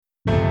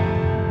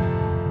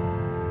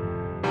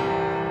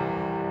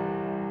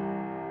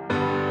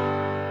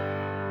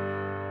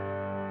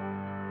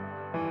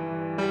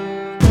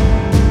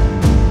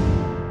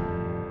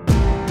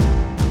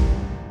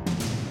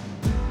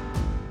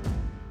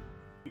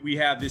We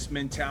have this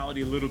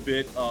mentality a little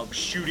bit of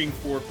shooting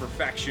for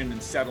perfection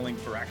and settling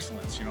for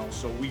excellence,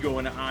 So we go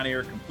into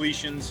on-air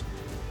completions.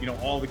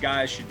 All the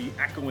guys should be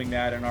echoing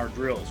that in our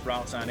drills,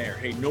 routes on air.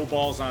 Hey, no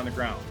balls on the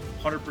ground,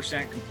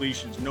 100%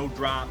 completions, no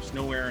drops,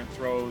 no errant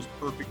throws,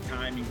 perfect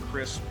timing,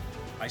 crisp.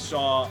 I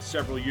saw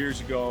several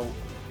years ago.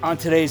 On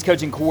today's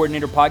Coaching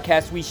Coordinator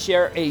podcast, we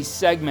share a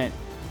segment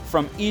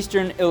from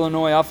Eastern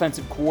Illinois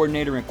offensive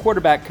coordinator and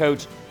quarterback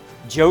coach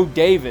Joe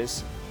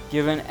Davis,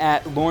 given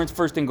at Lawrence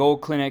First and Goal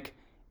Clinic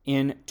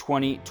in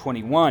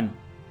 2021.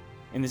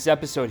 In this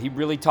episode, he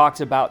really talks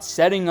about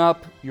setting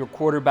up your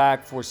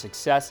quarterback for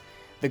success,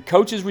 the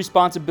coach's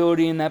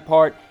responsibility in that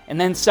part,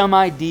 and then some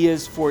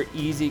ideas for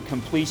easy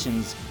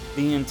completions.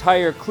 The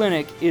entire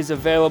clinic is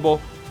available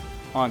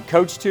on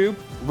CoachTube.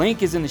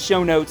 Link is in the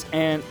show notes,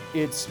 and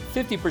it's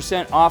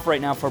 50% off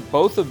right now for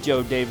both of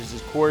Joe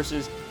Davis's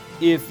courses.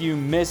 If you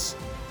miss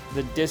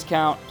the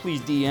discount, please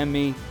DM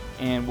me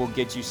and we'll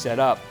get you set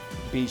up.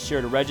 Be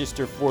sure to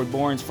register for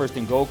Lawrence First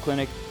and Goal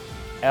Clinic,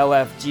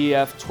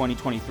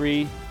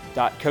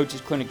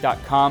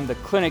 lfgf2023.coachesclinic.com. The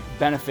clinic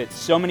benefits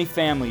so many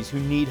families who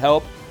need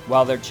help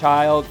while their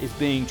child is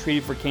being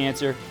treated for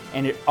cancer,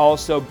 and it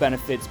also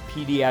benefits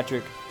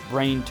pediatric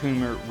brain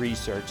tumor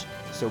research.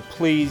 So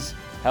please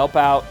help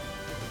out,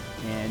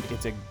 and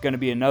it's going to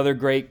be another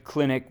great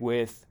clinic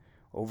with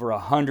over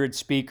 100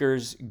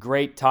 speakers,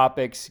 great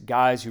topics,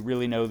 guys who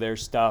really know their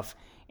stuff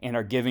and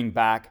are giving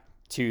back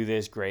to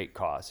this great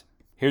cause.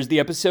 Here's the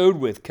episode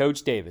with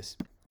Coach Davis.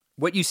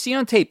 What you see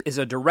on tape is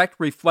a direct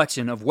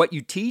reflection of what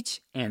you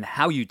teach and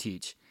how you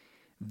teach.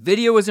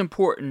 Video is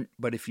important,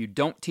 but if you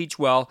don't teach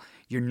well,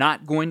 you're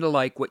not going to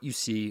like what you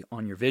see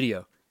on your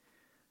video.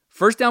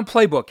 First Down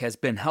Playbook has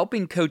been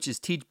helping coaches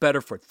teach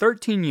better for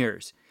 13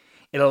 years.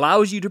 It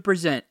allows you to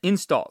present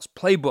installs,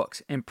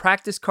 playbooks, and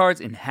practice cards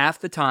in half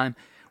the time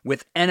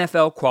with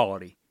NFL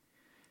quality.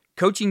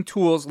 Coaching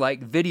tools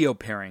like video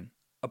pairing,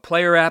 a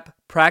player app,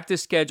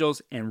 practice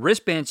schedules, and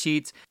wristband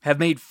sheets have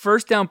made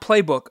First Down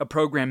Playbook a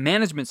program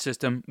management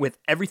system with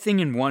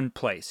everything in one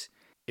place.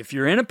 If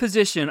you're in a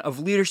position of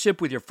leadership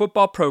with your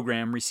football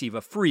program, receive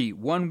a free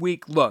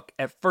 1-week look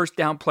at First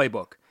Down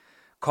Playbook.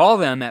 Call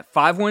them at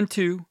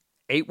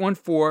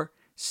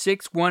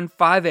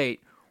 512-814-6158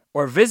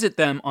 or visit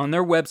them on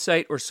their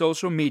website or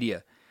social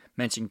media.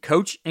 Mention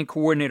Coach and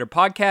Coordinator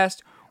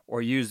Podcast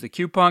or use the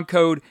coupon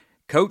code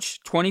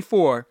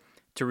COACH24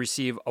 to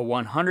receive a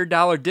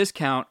 $100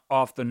 discount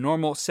off the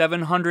normal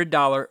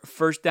 $700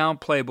 First Down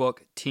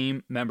Playbook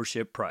team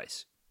membership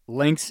price.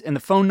 Links and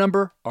the phone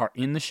number are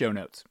in the show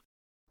notes.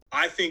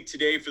 I think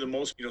today, for the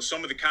most,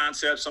 some of the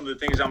concepts, some of the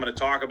things I'm going to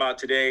talk about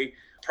today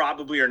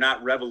probably are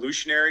not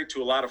revolutionary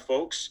to a lot of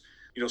folks.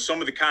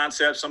 Some of the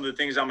concepts, some of the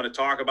things I'm going to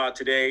talk about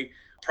today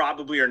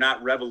probably are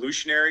not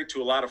revolutionary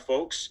to a lot of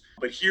folks.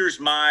 But here's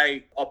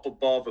my up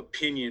above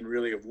opinion,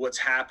 really, of what's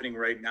happening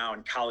right now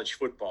in college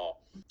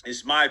football.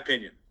 It's my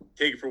opinion.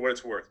 Take it for what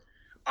it's worth.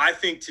 I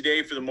think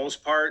today, for the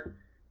most part,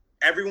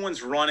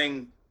 everyone's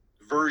running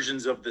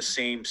versions of the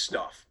same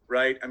stuff,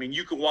 right? I mean,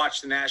 you could watch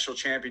the national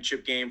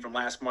championship game from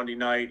last Monday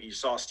night. You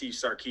saw Steve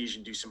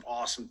Sarkisian do some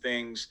awesome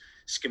things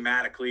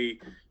schematically,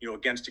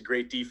 against a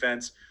great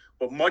defense.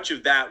 But much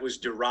of that was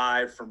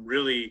derived from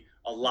really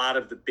a lot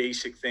of the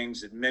basic things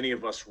that many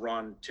of us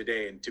run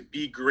today. And to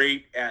be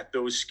great at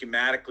those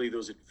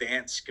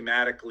advanced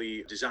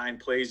schematically designed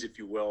plays, if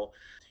you will,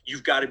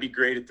 you've got to be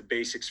great at the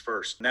basics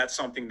first. And that's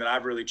something that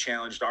I've really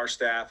challenged our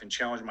staff and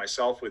challenged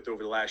myself with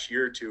over the last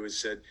year or two, is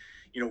said,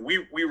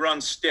 we run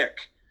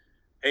stick.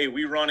 Hey,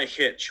 we run a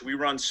hitch, we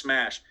run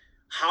smash.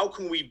 How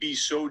can we be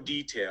so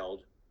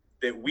detailed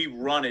that we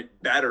run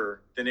it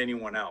better than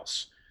anyone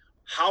else?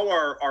 How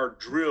are our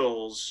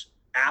drills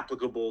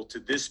applicable to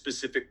this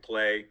specific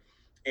play?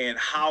 And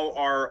how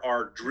are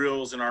our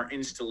drills and our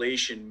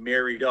installation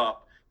married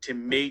up to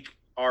make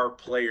our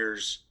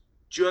players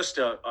just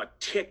a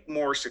tick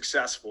more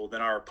successful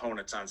than our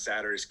opponents on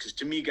Saturdays? Because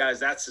to me, guys,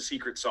 that's the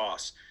secret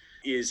sauce,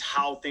 is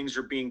how things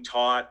are being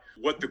taught,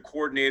 what the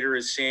coordinator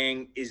is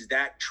saying. Is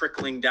that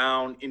trickling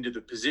down into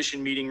the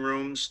position meeting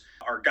rooms?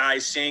 Are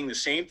guys saying the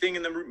same thing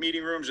in the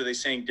meeting rooms? Or are they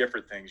saying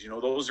different things?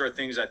 Those are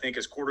things I think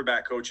as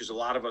quarterback coaches, a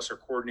lot of us are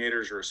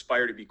coordinators or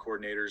aspire to be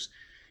coordinators,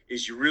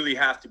 is you really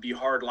have to be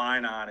hard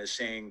line on, is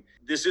saying,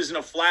 this isn't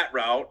a flat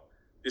route.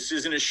 This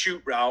isn't a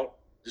shoot route.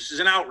 This is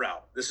an out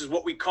route. This is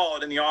what we call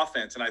it in the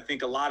offense. And I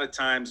think a lot of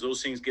times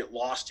those things get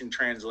lost in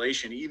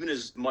translation, even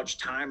as much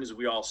time as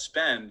we all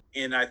spend.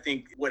 And I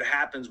think what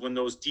happens when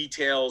those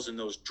details and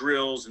those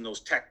drills and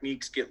those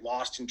techniques get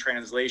lost in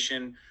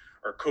translation,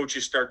 or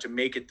coaches start to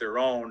make it their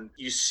own,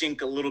 you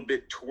sink a little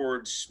bit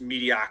towards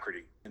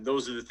mediocrity. And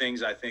those are the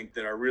things I think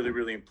that are really,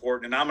 really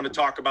important. And I'm going to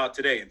talk about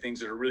today, and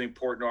things that are really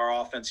important to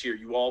our offense here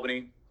at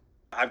UAlbany.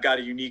 I've got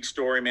a unique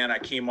story, man. I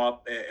came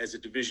up as a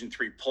Division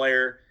III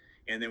player,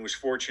 and then was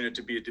fortunate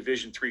to be a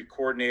Division III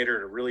coordinator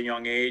at a really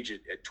young age,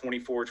 at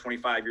 24,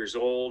 25 years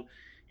old.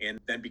 and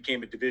then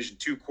became a Division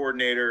II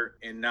coordinator.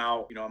 And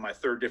now, in my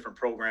third different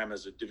program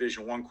as a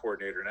Division I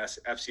coordinator and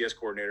FCS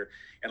coordinator.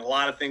 And a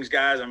lot of things,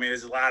 guys. I mean,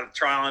 there's a lot of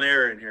trial and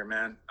error in here,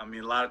 man. I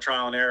mean, a lot of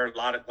trial and error, a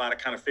lot of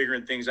kind of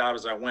figuring things out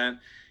as I went.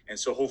 And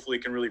so hopefully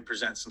can really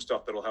present some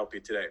stuff that'll help you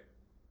today.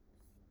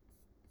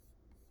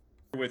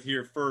 With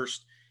here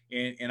first,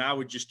 and I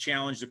would just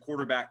challenge the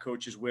quarterback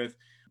coaches with,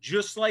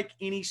 just like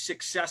any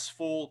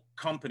successful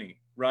company,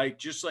 right?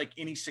 Just like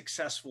any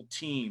successful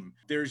team,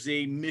 there's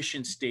a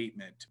mission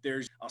statement,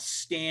 there's a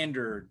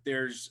standard,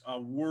 there's a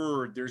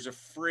word, there's a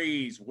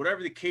phrase,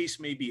 whatever the case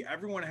may be.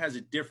 Everyone has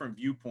a different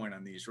viewpoint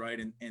on these, right?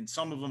 And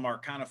some of them are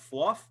kind of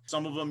fluff.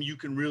 Some of them you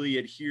can really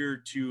adhere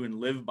to and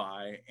live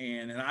by.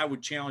 And I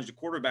would challenge the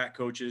quarterback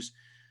coaches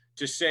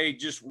to say,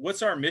 just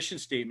what's our mission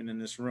statement in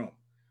this room?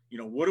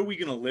 What are we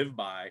going to live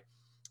by?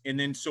 And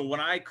then, so when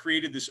I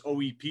created this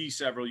OEP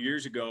several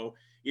years ago,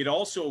 it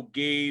also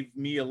gave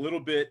me a little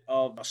bit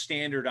of a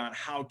standard on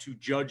how to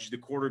judge the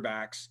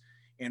quarterbacks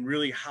and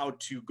really how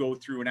to go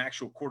through an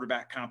actual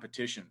quarterback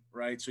competition,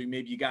 right? So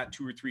maybe you got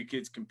 2 or 3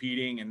 kids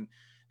competing, and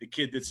the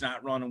kid that's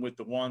not running with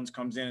the ones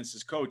comes in and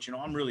says, Coach,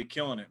 I'm really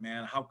killing it,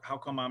 man. How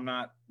come I'm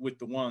not with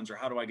the ones, or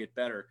how do I get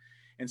better?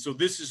 And so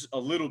this is a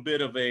little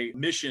bit of a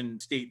mission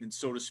statement,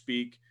 so to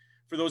speak,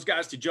 for those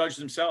guys to judge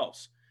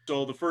themselves.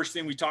 So the first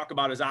thing we talk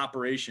about is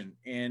operation.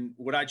 And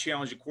what I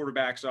challenge the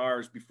quarterbacks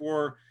is,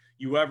 before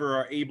you ever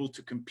are able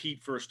to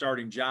compete for a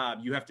starting job,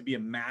 you have to be a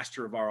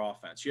master of our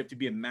offense. You have to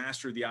be a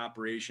master of the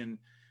operation.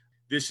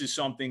 This is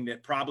something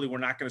that probably we're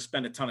not going to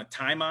spend a ton of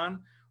time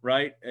on,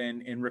 right?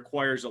 And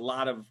requires a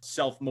lot of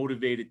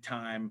self-motivated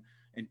time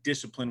and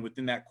discipline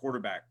within that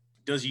quarterback.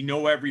 Does he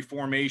know every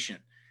formation?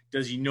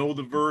 Does he know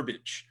the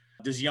verbiage?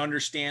 Does he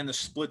understand the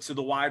splits of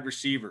the wide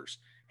receivers?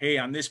 Hey,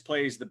 on this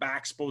play, is the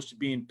back supposed to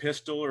be in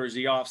pistol, or is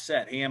he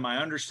offset? Hey, am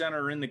I under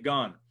center or in the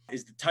gun?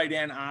 Is the tight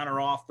end on or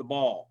off the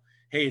ball?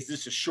 Hey, is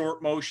this a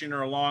short motion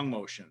or a long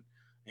motion?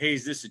 Hey,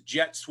 is this a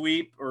jet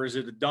sweep or is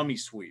it a dummy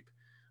sweep?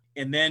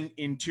 And then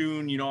in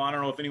tune, I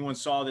don't know if anyone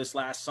saw this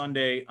last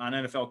Sunday on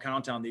NFL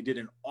Countdown. They did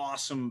an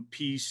awesome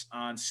piece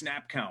on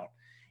snap count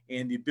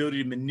and the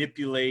ability to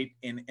manipulate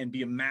and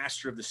be a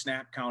master of the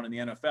snap count in the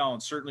NFL.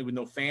 And certainly with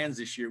no fans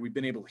this year, we've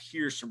been able to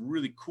hear some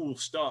really cool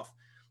stuff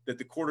that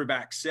the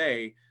quarterbacks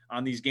say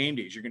on these game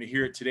days. You're going to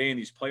hear it today in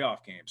these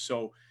playoff games.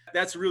 So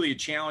that's really a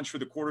challenge for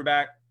the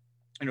quarterback.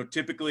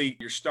 Typically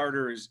your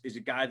starter is a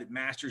guy that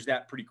masters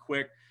that pretty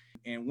quick.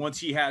 And once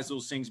he has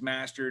those things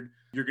mastered,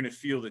 you're going to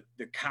feel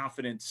the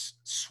confidence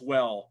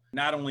swell,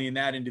 not only in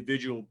that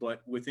individual,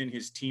 but within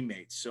his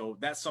teammates. So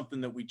that's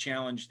something that we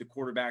challenge the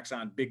quarterbacks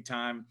on big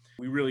time.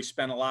 We really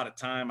spend a lot of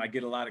time. I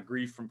get a lot of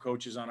grief from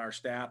coaches on our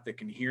staff that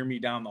can hear me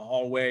down the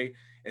hallway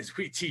as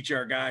we teach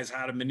our guys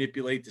how to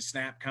manipulate the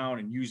snap count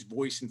and use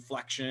voice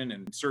inflection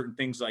and certain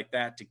things like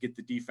that to get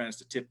the defense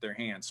to tip their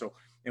hand. So,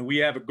 and we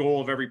have a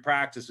goal of every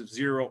practice of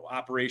 0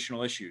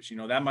 operational issues.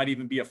 That might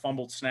even be a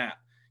fumbled snap.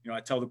 I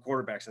tell the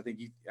quarterbacks,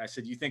 I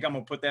said, you think I'm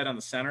going to put that on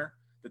the center,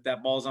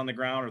 that ball's on the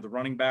ground, or the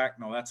running back?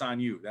 No, that's on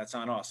you. That's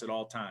on us at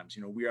all times.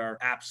 We are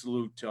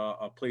absolute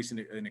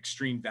placing an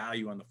extreme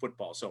value on the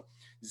football. So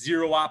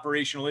 0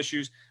 operational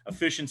issues.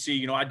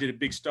 Efficiency. I did a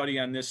big study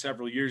on this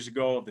several years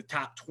ago of the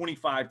top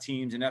 25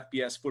 teams in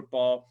FBS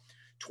football.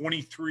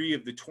 23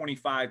 of the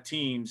 25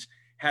 teams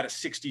had a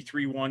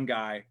 63-1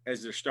 guy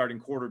as their starting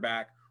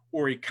quarterback,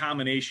 or a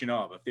combination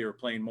of, if they were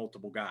playing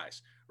multiple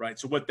guys, right?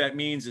 So what that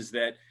means is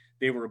that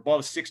they were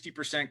above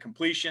 60%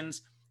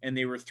 completions, and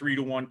they were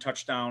 3-1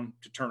 touchdown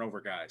to turnover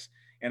guys.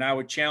 And I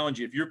would challenge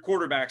you, if your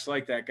quarterback's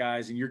like that,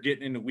 guys, and you're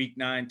getting into week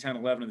 9, 10,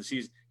 11 of the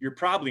season, you're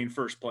probably in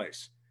first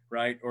place,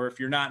 right? Or if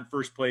you're not in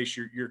first place,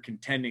 you're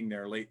contending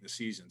there late in the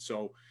season.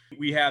 So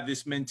we have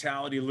this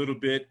mentality a little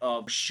bit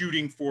of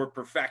shooting for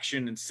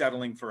perfection and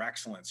settling for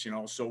excellence,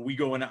 So we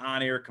go into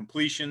on-air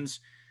completions.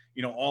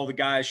 All the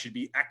guys should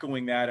be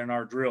echoing that in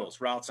our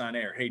drills, routes on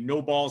air. Hey,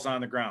 no balls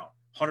on the ground,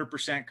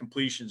 100%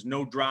 completions,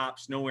 no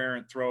drops, no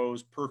errant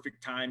throws,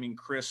 perfect timing,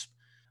 crisp.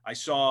 I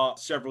saw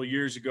several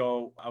years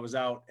ago, I was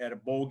out at a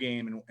bowl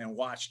game and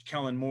watched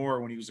Kellen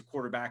Moore, when he was a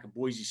quarterback of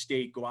Boise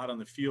State, go out on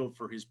the field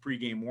for his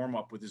pregame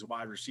warm-up with his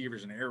wide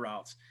receivers and air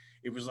routes.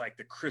 It was like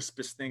the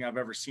crispest thing I've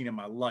ever seen in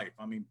my life.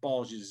 I mean,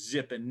 balls just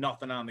zipping,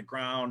 nothing on the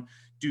ground,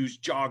 dudes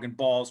jogging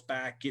balls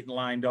back, getting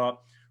lined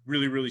up,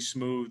 really, really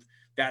smooth.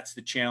 That's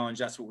the challenge.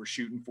 That's what we're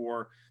shooting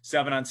for.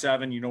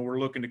 7-on-7, we're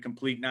looking to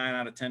complete 9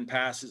 out of 10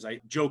 passes.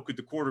 I joke with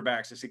the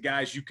quarterbacks. I said,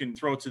 guys, you can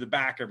throw it to the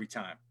back every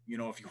time,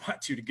 if you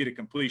want to get a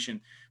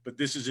completion. But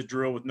this is a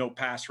drill with no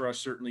pass rush.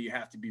 Certainly you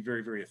have to be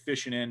very, very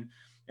efficient in.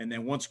 And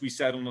then once we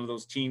settle into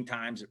those team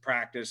times at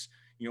practice,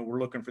 we're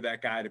looking for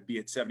that guy to be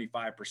at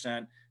 75%.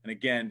 And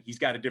again, he's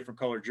got a different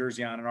color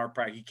jersey on in our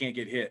practice. He can't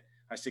get hit.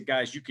 I said,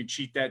 guys, you can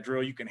cheat that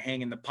drill. You can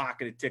hang in the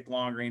pocket a tick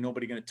longer. Ain't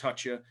nobody going to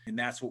touch you. And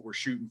that's what we're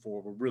shooting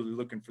for. We're really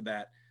looking for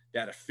that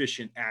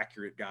efficient,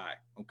 accurate guy.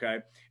 Okay.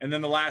 And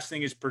then the last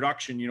thing is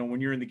production. When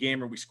you're in the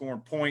game, are we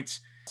scoring points?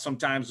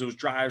 Sometimes those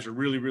drives are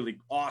really, really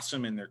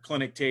awesome and they're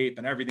clinic tape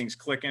and everything's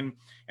clicking.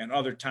 And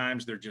other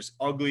times they're just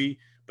ugly.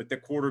 But the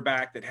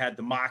quarterback that had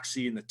the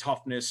moxie and the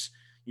toughness,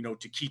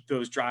 to keep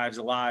those drives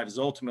alive is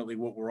ultimately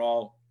what we're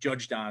all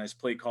judged on as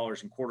play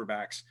callers and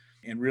quarterbacks.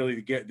 And really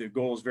the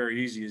goal is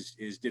very easy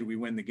is did we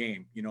win the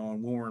game?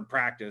 And when we're in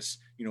practice,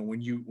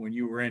 when you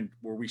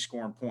were we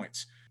scoring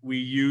points? We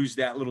use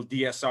that little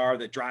DSR,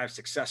 that drive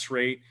success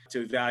rate,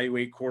 to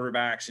evaluate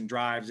quarterbacks and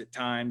drives at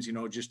times,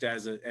 just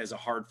as a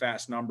hard,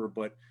 fast number.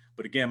 But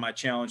again, my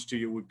challenge to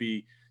you would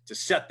be to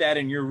set that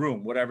in your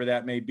room, whatever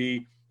that may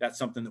be. That's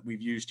something that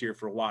we've used here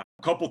for a while.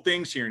 A couple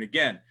things here. And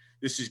again,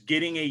 this is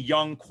getting a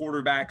young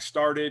quarterback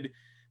started.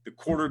 The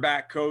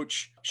quarterback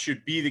coach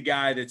should be the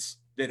guy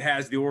that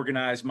has the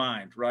organized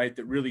mind, right?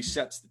 That really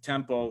sets the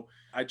tempo.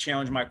 I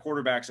challenge my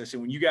quarterbacks. I say,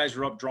 when you guys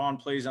are up drawing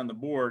plays on the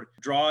board,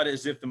 draw it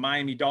as if the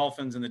Miami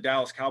Dolphins and the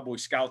Dallas Cowboy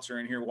scouts are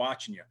in here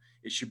watching you.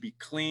 It should be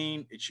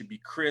clean. It should be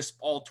crisp.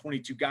 All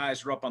 22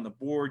 guys are up on the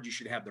board. You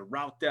should have the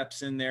route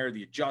depths in there,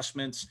 the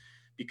adjustments,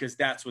 because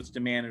that's what's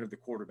demanded of the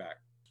quarterback.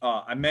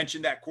 I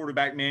mentioned that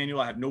quarterback manual.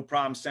 I have no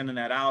problem sending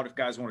that out if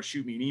guys want to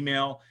shoot me an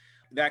email.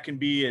 That can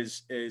be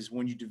as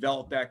when you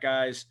develop that,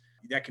 guys,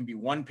 that can be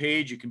 1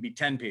 page. It can be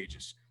 10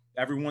 pages.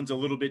 Everyone's a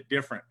little bit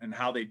different in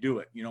how they do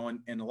it,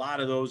 and a lot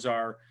of those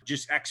are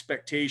just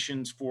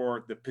expectations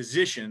for the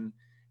position,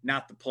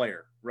 not the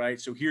player, right?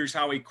 So here's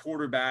how a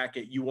quarterback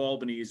at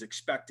UAlbany is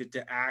expected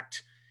to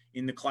act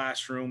in the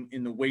classroom,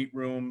 in the weight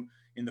room,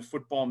 in the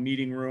football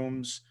meeting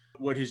rooms,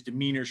 what his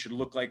demeanor should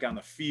look like on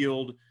the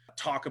field.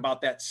 Talk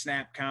about that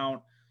snap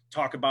count,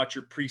 talk about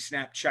your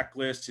pre-snap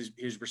checklist,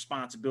 his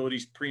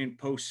responsibilities pre and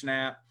post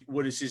snap.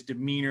 What is his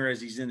demeanor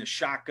as he's in the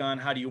shotgun?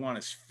 How do you want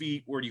his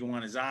feet? Where do you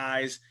want his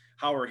eyes?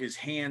 How are his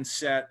hands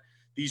set?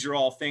 These are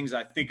all things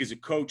I think as a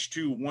coach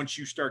too, once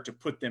you start to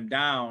put them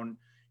down,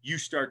 you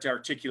start to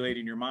articulate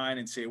in your mind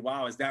and say,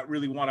 wow, is that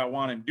really what I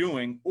want him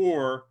doing?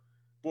 Or,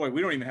 boy,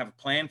 we don't even have a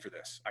plan for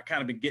this. I kind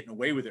of been getting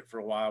away with it for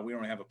a while. We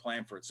don't have a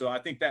plan for it. So I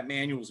think that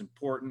manual is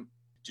important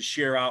to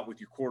share out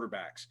with your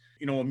quarterbacks.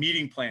 A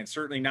meeting plan,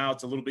 certainly now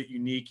it's a little bit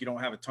unique. You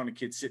don't have a ton of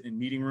kids sitting in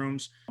meeting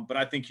rooms, but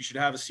I think you should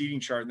have a seating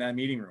chart in that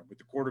meeting room with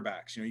the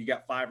quarterbacks. You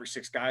got 5 or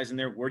 6 guys in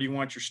there. Where do you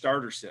want your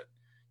starter sit?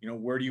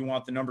 Where do you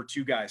want the number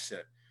 2 guy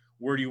sit?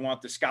 Where do you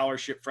want the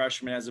scholarship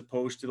freshman as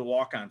opposed to the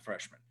walk-on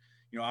freshman?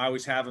 I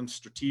always have them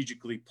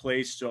strategically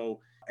placed so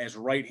as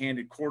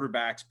right-handed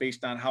quarterbacks,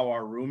 based on how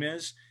our room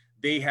is,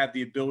 they have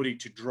the ability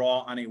to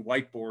draw on a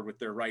whiteboard with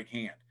their right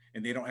hand.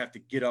 And they don't have to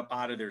get up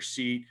out of their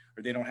seat,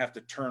 or they don't have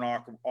to turn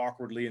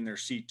awkwardly in their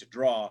seat to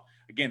draw.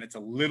 Again, it's a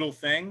little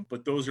thing,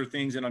 but those are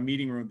things in a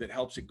meeting room that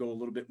helps it go a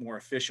little bit more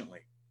efficiently.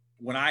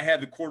 When I have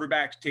the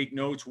quarterbacks take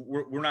notes,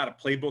 we're not a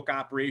playbook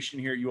operation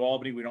here at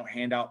UAlbany. We don't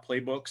hand out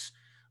playbooks.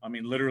 I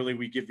mean, literally,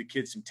 we give the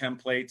kids some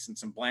templates and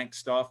some blank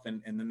stuff,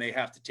 and then they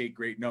have to take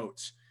great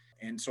notes.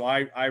 And so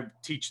I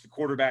teach the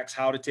quarterbacks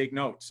how to take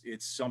notes.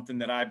 It's something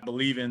that I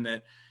believe in,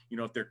 that,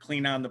 if they're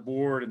clean on the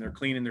board and they're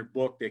clean in their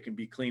book, they can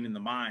be clean in the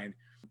mind.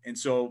 And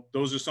so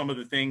those are some of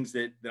the things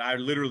that I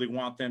literally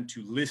want them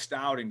to list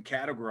out and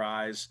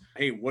categorize.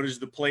 Hey, what is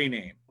the play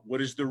name?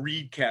 What is the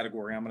read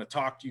category? I'm going to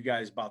talk to you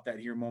guys about that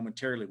here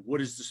momentarily. What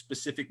is the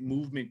specific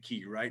movement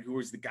key, right? Who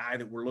is the guy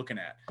that we're looking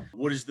at?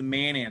 What is the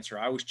man answer?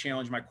 I always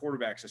challenge my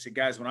quarterbacks. I say,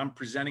 guys, when I'm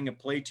presenting a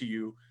play to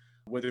you,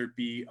 whether it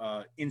be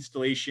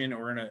installation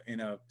or in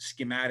a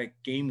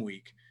schematic game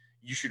week,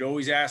 you should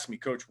always ask me,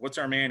 Coach, what's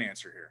our man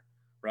answer here?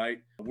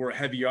 Right? We're a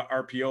heavy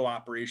RPO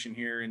operation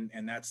here.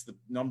 And that's the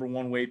number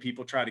one way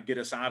people try to get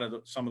us out of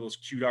some of those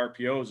cute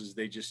RPOs is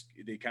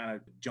they kind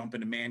of jump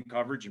into man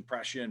coverage and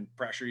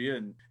pressure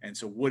you. And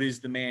so what is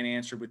the man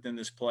answer within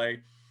this play?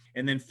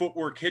 And then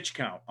footwork hitch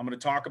count. I'm going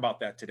to talk about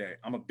that today.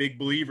 I'm a big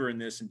believer in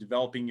this in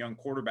developing young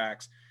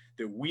quarterbacks,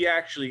 that we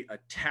actually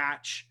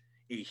attach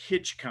a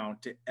hitch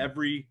count to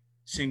every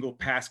single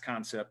pass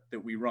concept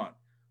that we run.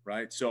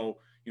 Right? So,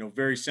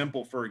 very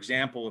simple. For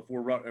example,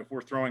 if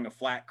we're throwing a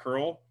flat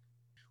curl,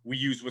 we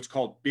use what's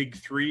called big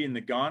 3 in the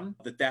gun,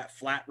 that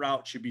flat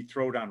route should be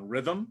thrown on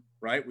rhythm,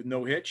 right, with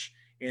no hitch,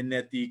 and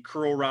that the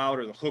curl route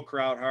or the hook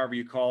route, however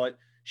you call it,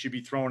 should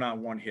be thrown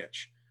on 1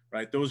 hitch,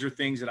 right? Those are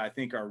things that I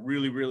think are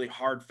really, really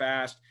hard,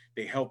 fast.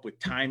 They help with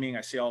timing.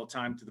 I say all the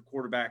time to the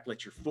quarterback,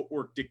 let your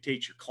footwork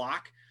dictate your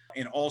clock,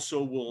 and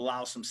also will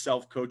allow some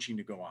self-coaching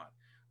to go on,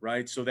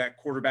 right? So that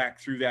quarterback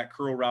threw that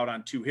curl route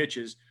on 2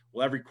 hitches.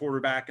 Well, every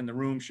quarterback in the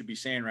room should be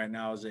saying right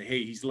now is that,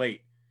 hey, he's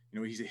late.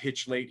 He's a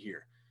hitch late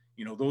here.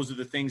 Those are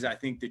the things I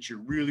think that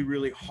you're really,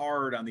 really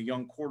hard on the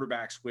young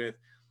quarterbacks with,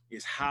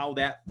 is how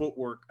that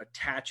footwork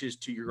attaches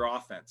to your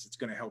offense. It's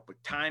going to help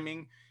with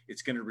timing.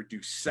 It's going to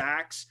reduce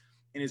sacks.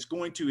 And it's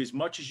going to, as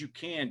much as you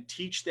can,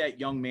 teach that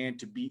young man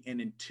to be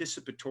an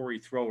anticipatory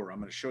thrower. I'm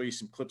going to show you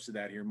some clips of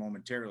that here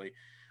momentarily.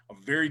 A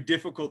very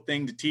difficult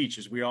thing to teach,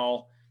 as we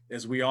all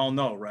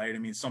know, right? I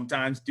mean,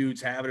 sometimes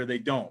dudes have it or they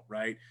don't,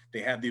 right?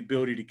 They have the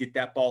ability to get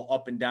that ball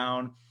up and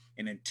down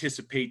and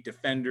anticipate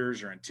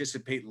defenders or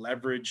anticipate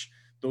leverage.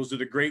 Those are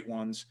the great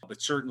ones,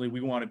 but certainly we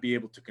want to be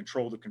able to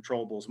control the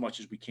controllable as much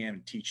as we can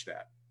and teach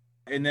that.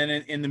 And then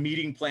in the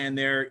meeting plan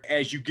there,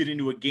 as you get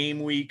into a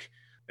game week,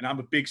 and I'm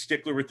a big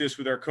stickler with this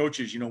with our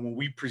coaches, when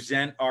we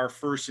present our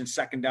first and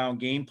second down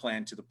game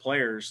plan to the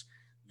players,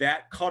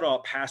 that cut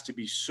up has to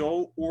be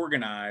so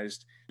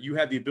organized You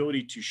have the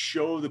ability to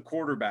show the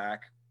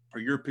quarterback or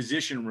your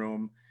position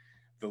room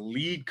the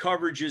lead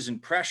coverages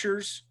and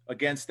pressures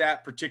against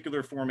that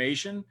particular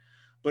formation,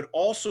 but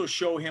also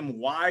show him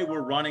why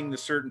we're running the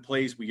certain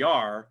plays we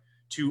are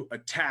to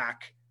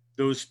attack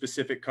those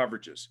specific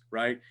coverages,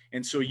 right?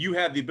 And so you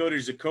have the ability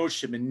as a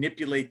coach to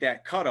manipulate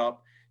that cut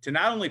up to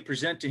not only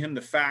present to him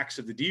the facts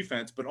of the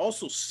defense, but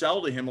also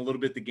sell to him a little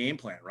bit the game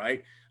plan,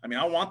 right? I mean,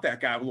 I want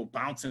that guy with a little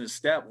bounce in his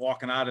step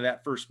walking out of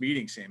that first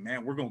meeting saying,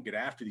 man, we're going to get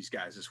after these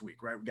guys this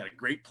week, right? We've got a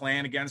great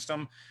plan against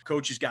them.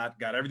 Coach has got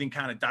everything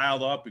kind of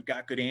dialed up. We've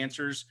got good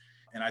answers.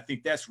 And I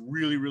think that's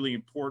really, really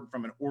important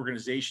from an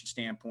organization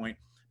standpoint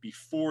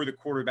before the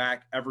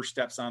quarterback ever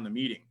steps on the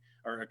meeting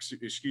or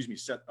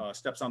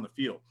steps on the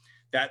field.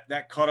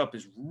 That cut up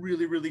is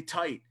really, really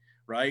tight,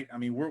 right? I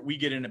mean, we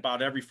get in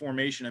about every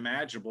formation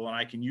imaginable, and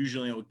I can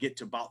usually get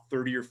to about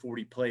 30 or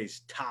 40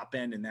 plays top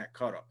end in that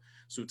cut up.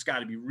 So it's got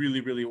to be really,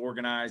 really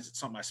organized. It's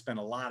something I spend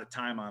a lot of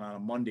time on a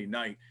Monday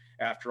night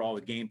after all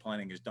the game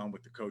planning is done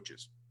with the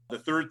coaches. The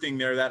third thing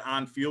there, that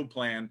on-field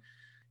plan,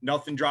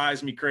 nothing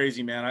drives me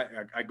crazy,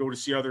 man. I go to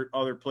see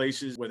other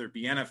places, whether it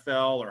be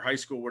NFL or high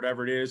school,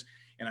 whatever it is,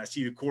 and I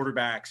see the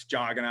quarterbacks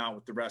jogging out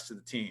with the rest of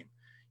the team.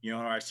 You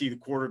know, I see the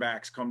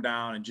quarterbacks come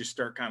down and just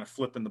start kind of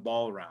flipping the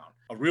ball around.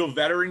 A real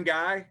veteran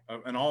guy,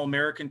 an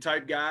all-American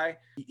type guy,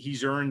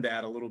 he's earned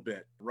that a little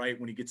bit, right,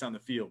 when he gets on the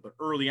field. But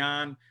early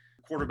on,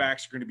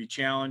 quarterbacks are going to be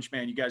challenged.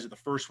 Man, you guys are the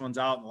first ones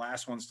out and the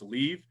last ones to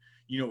leave.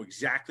 You know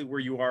exactly where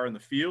you are in the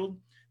field.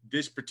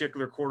 This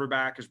particular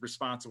quarterback is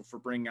responsible for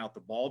bringing out the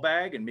ball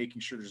bag and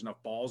making sure there's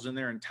enough balls in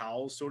there and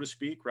towels, so to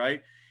speak,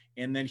 right?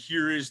 And then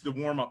here is the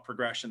warm-up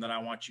progression that I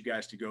want you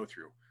guys to go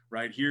through,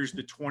 right? Here's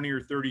the 20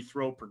 or 30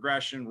 throw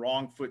progression,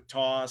 wrong foot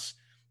toss,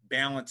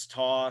 balance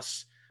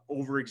toss,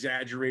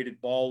 over-exaggerated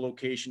ball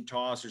location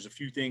toss. There's a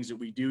few things that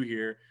we do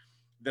here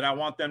that I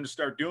want them to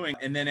start doing.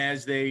 And then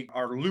as they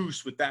are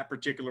loose with that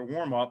particular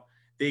warm-up,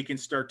 they can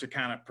start to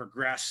kind of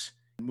progress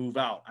and move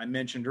out. I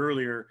mentioned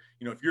earlier,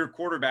 you know, if you're a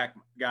quarterback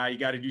guy, you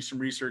got to do some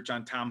research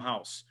on Tom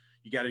House.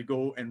 You got to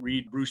go and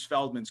read Bruce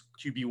Feldman's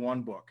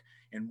QB1 book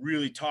and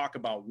really talk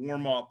about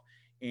warm-up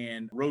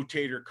and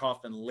rotator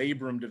cuff and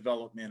labrum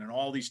development and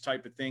all these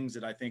type of things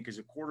that I think as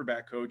a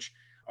quarterback coach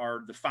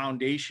are the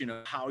foundation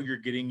of how you're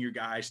getting your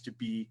guys to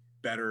be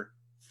better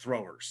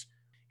throwers.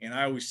 And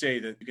I always say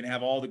that you can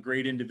have all the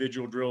great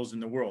individual drills in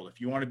the world.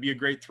 If you want to be a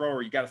great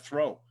thrower, you got to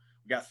throw.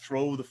 We got to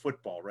throw the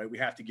football, right? We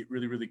have to get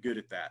really, really good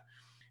at that.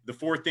 The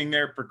fourth thing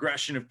there,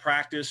 progression of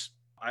practice.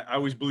 I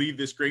always believe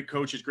this: great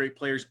coaches, great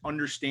players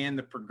understand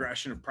the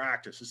progression of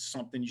practice. This is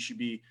something you should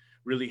be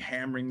really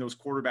hammering those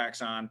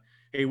quarterbacks on.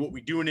 Hey, what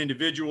we do in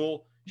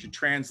individual should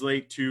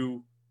translate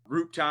to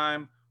group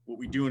time. What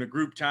we do in a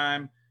group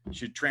time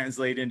should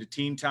translate into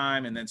team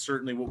time. And then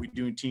certainly what we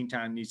do in team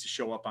time needs to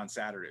show up on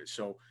Saturdays.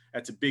 So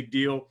that's a big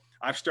deal.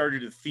 I've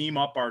started to theme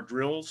up our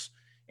drills.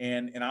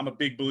 And I'm a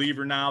big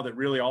believer now that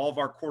really all of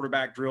our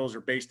quarterback drills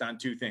are based on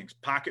two things: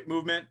 pocket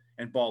movement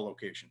and ball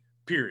location,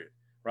 period,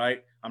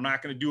 right? I'm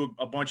not going to do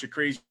a bunch of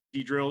crazy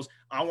drills.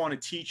 I want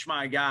to teach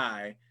my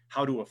guy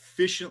how to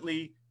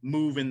efficiently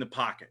move in the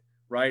pocket,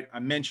 right? I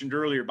mentioned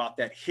earlier about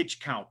that hitch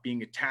count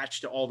being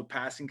attached to all the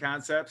passing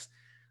concepts.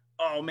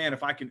 Oh man,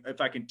 if I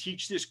can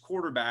teach this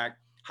quarterback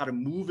how to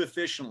move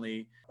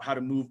efficiently, how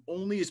to move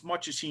only as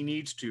much as he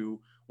needs to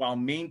while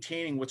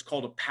maintaining what's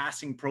called a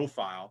passing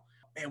profile,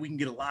 man, we can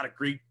get a lot of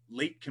great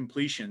late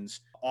completions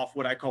off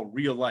what I call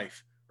real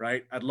life,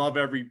 right? I'd love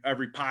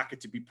every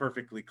pocket to be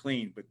perfectly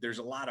clean, but there's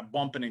a lot of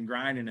bumping and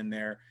grinding in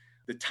there.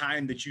 The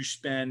time that you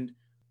spend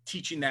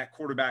teaching that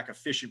quarterback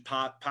efficient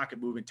pocket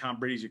movement,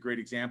 Tom Brady's a great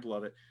example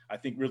of it, I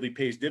think really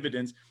pays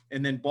dividends.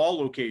 And then ball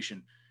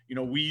location. You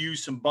know, we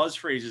use some buzz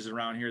phrases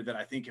around here that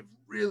I think have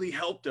really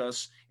helped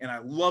us. And I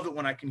love it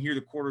when I can hear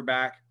the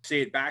quarterback say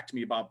it back to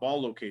me about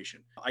ball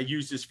location. I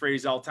use this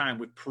phrase all the time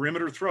with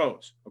perimeter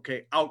throws,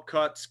 okay? Out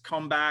cuts,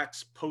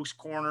 comebacks, post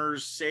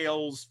corners,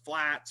 sails,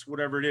 flats,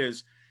 whatever it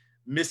is.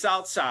 Miss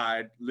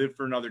outside, live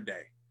for another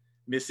day.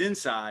 Miss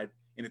inside,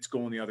 and it's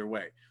going the other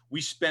way.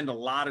 We spend a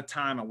lot of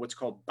time on what's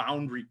called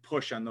boundary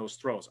push on those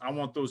throws. I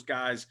want those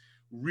guys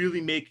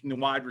really making the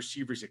wide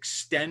receivers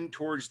extend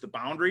towards the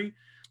boundary.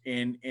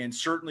 And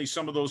certainly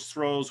some of those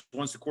throws,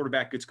 once the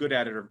quarterback gets good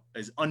at it, are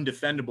as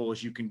undefendable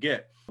as you can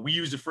get. We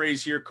use a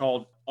phrase here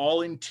called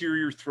all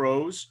interior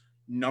throws,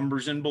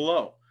 numbers and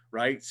below,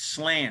 right?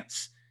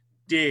 Slants,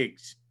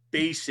 digs,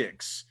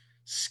 basics,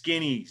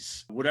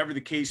 skinnies, whatever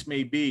the case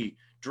may be,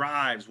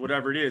 drives,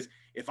 whatever it is.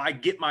 If I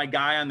get my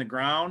guy on the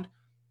ground,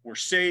 we're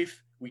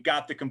safe. We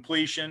got the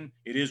completion.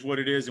 It is what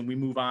it is. And we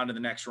move on to the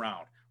next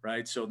round,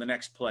 right? So the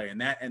next play.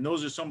 And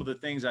those are some of the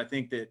things I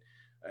think that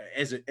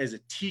as a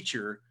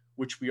teacher,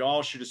 which we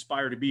all should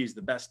aspire to be as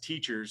the best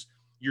teachers,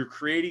 you're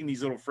creating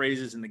these little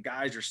phrases and the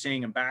guys are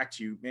saying them back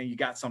to you, man, you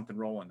got something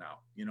rolling now,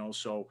 you know?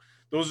 So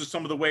those are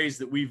some of the ways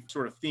that we've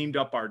sort of themed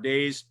up our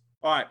days.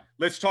 All right,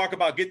 let's talk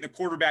about getting the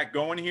quarterback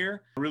going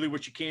here. Really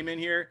what you came in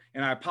here.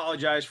 And I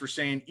apologize for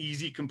saying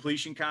easy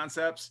completion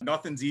concepts.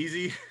 Nothing's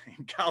easy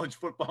in college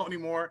football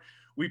anymore.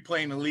 we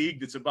play in a league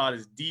that's about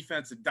as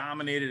defensive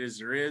dominated as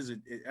there is.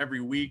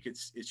 Every week,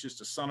 it's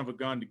just a son of a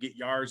gun to get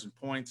yards and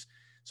points.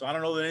 So I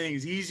don't know that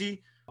anything's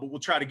easy, but we'll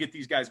try to get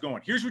these guys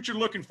going. Here's what you're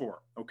looking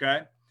for,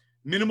 okay?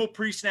 Minimal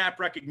pre-snap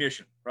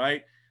recognition,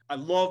 right? I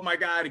love my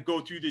guy to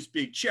go through this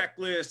big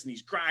checklist, and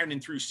he's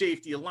grinding through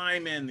safety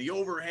alignment, the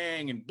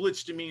overhang, and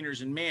blitz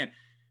demeanors. And man,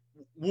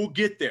 we'll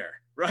get there,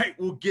 right?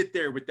 We'll get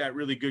there with that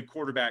really good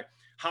quarterback.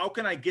 How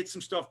can I get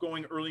some stuff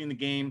going early in the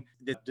game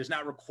that does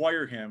not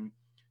require him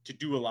to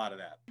do a lot of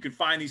that? You can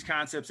find these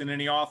concepts in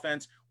any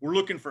offense. We're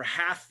looking for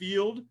half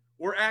field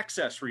or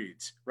access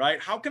reads,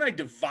 right? How can I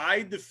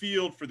divide the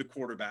field for the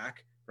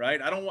quarterback?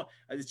 Right? I don't want,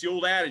 it's the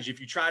old adage, if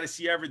you try to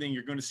see everything,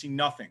 you're going to see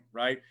nothing,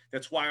 right?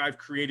 That's why I've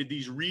created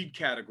these read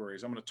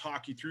categories. I'm going to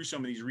talk you through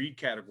some of these read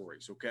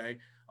categories, okay?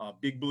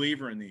 Big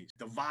believer in these.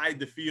 Divide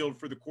the field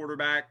for the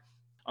quarterback.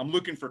 I'm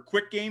looking for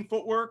quick game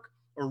footwork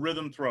or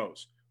rhythm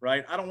throws,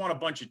 right? I don't want a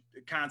bunch of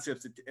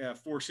concepts that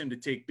force him to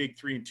take big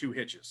 3 and 2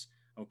 hitches,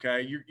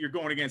 okay? You're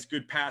going against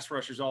good pass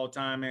rushers all the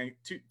time, man.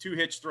 Two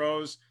hitch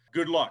throws,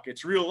 good luck.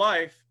 It's real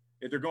life.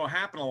 They're going to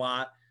happen a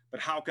lot. But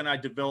how can I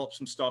develop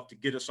some stuff to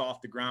get us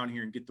off the ground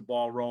here and get the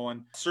ball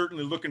rolling?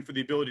 Certainly looking for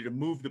the ability to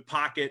move the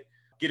pocket,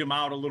 get him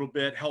out a little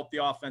bit, help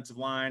the offensive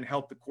line,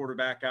 help the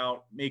quarterback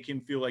out, make him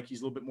feel like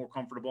he's a little bit more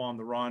comfortable on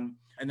the run.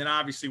 And then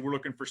obviously we're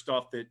looking for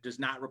stuff that does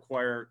not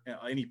require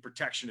any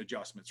protection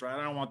adjustments, right?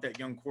 I don't want that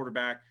young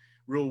quarterback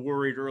real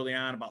worried early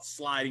on about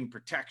sliding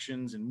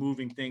protections and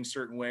moving things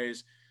certain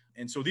ways.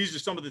 And so these are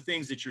some of the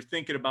things that you're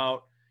thinking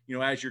about,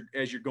 as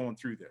you're going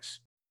through this.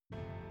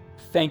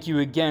 Thank you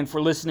again for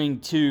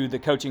listening to the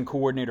Coaching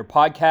Coordinator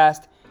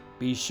Podcast.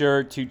 Be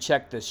sure to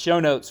check the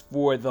show notes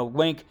for the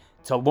link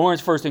to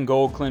Lawrence First and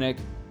Goal Clinic,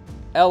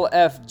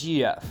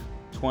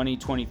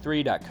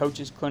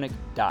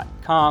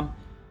 lfgf2023.coachesclinic.com.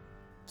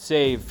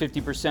 Save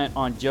 50%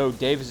 on Joe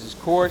Davis's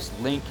course.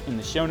 Link in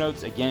the show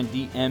notes. Again,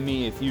 DM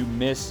me if you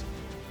miss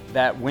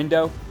that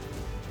window.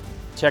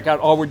 Check out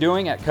all we're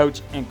doing at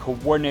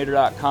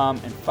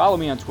coachandcoordinator.com and follow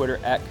me on Twitter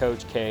at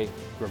Coach K.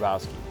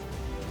 Grabowski.